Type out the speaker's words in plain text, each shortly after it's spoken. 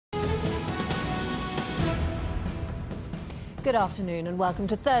Good afternoon and welcome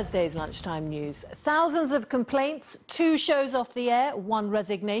to Thursday's Lunchtime News. Thousands of complaints, 2 shows off the air, 1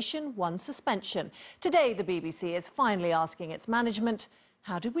 resignation, 1 suspension. Today the BBC is finally asking its management,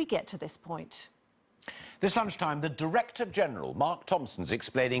 how did we get to this point? This lunchtime, the Director General, Mark Thompson's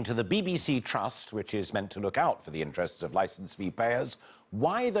explaining to the BBC Trust, which is meant to look out for the interests of licence fee payers,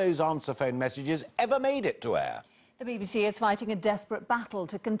 why those answer phone messages ever made it to air. The BBC is fighting a desperate battle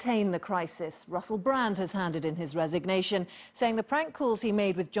to contain the crisis. Russell Brand has handed in his resignation, saying the prank calls he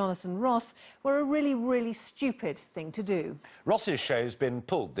made with Jonathan Ross were a really stupid thing to do. Ross's show's been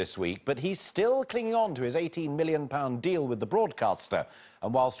pulled this week, but he's still clinging on to his £18 million deal with the broadcaster.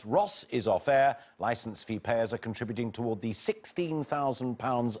 And whilst Ross is off air, licence fee payers are contributing toward the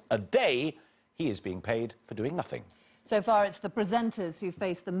 £16,000 a day he is being paid for doing nothing. So far, it's the presenters who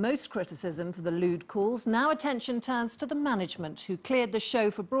face the most criticism for the lewd calls. Now attention turns to the management, who cleared the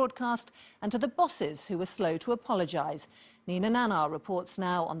show for broadcast, and to the bosses, who were slow to apologise. Nina Nanar reports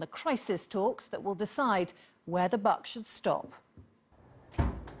now on the crisis talks that will decide where the buck should stop.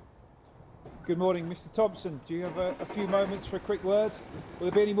 Good morning, Mr Thompson. Do you have a few moments for a quick word? Will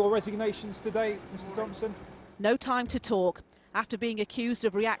there be any more resignations today, Mr Thompson? No time to talk. After being accused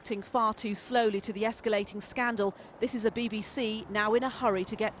of reacting far too slowly to the escalating scandal, this is a BBC now in a hurry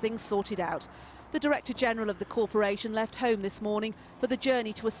to get things sorted out. The Director General of the corporation left home this morning for the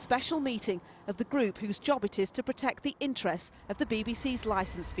journey to a special meeting of the group whose job it is to protect the interests of the BBC's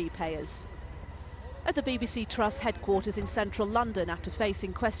licence fee payers. At the BBC Trust headquarters in central London, after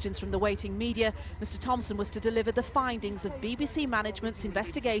facing questions from the waiting media, Mr Thompson was to deliver the findings of BBC management's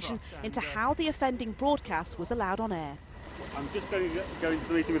investigation into how the offending broadcast was allowed on air. I'm just going to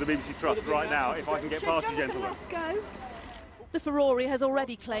the meeting with the BBC Trust right now, if I can get past you, gentlemen. The furor has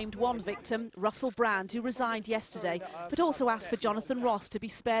already claimed 1 victim, Russell Brand, who resigned yesterday, but also asked for Jonathan Ross to be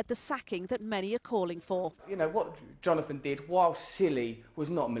spared the sacking that many are calling for. You know, what Jonathan did, while silly, was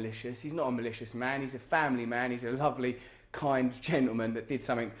not malicious. He's not a malicious man, he's a family man, he's a lovely, kind gentleman that did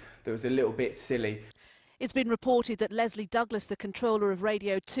something that was a little bit silly. It's been reported that Leslie Douglas, the controller of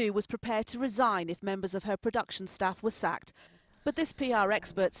Radio 2, was prepared to resign if members of her production staff were sacked. But this PR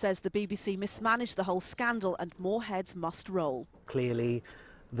expert says the BBC mismanaged the whole scandal and more heads must roll. Clearly,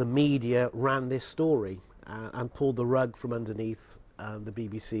 the media ran this story and pulled the rug from underneath the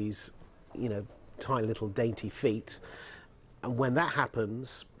BBC's, tiny little dainty feet. And when that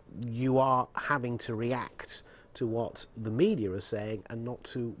happens, you are having to react to what the media are saying and not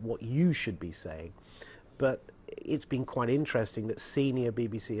to what you should be saying. But it's been quite interesting that senior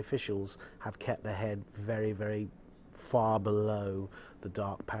BBC officials have kept their head very far below the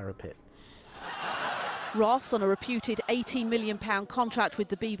dark parapet. Ross, on a reputed £18 million contract with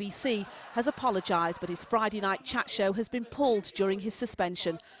the BBC, has apologised, but his Friday night chat show has been pulled during his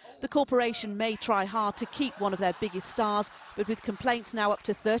suspension. The corporation may try hard to keep one of their biggest stars, but with complaints now up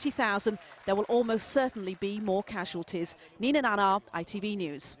to 30,000, there will almost certainly be more casualties. Nina Nanar, ITV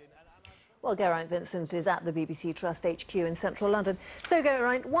News. Well, Geraint Vincent is at the BBC Trust HQ in central London. So,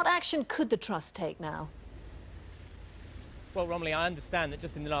 Geraint, what action could the Trust take now? Well, Romilly, I understand that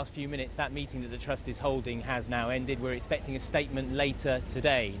just in the last few minutes that meeting that the Trust is holding has now ended. We're expecting a statement later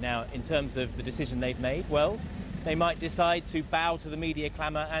today. Now, in terms of the decision they've made, well, they might decide to bow to the media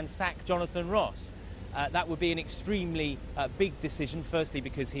clamour and sack Jonathan Ross. That would be an extremely big decision, firstly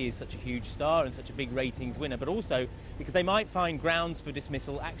because he is such a huge star and such a big ratings winner, but also because they might find grounds for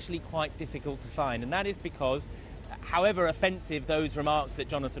dismissal actually quite difficult to find. And that is because, however offensive those remarks that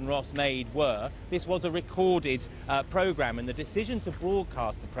Jonathan Ross made were, this was a recorded programme, and the decision to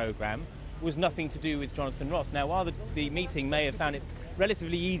broadcast the programme was nothing to do with Jonathan Ross. Now, while the meeting may have found it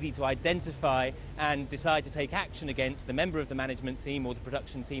relatively easy to identify and decide to take action against the member of the management team or the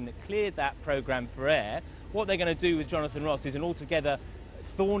production team that cleared that programme for air, what they're going to do with Jonathan Ross is an altogether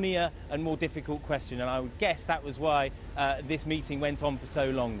thornier and more difficult question, and I would guess that was why this meeting went on for so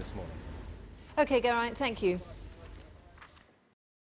long this morning. OK, Geraint, thank you.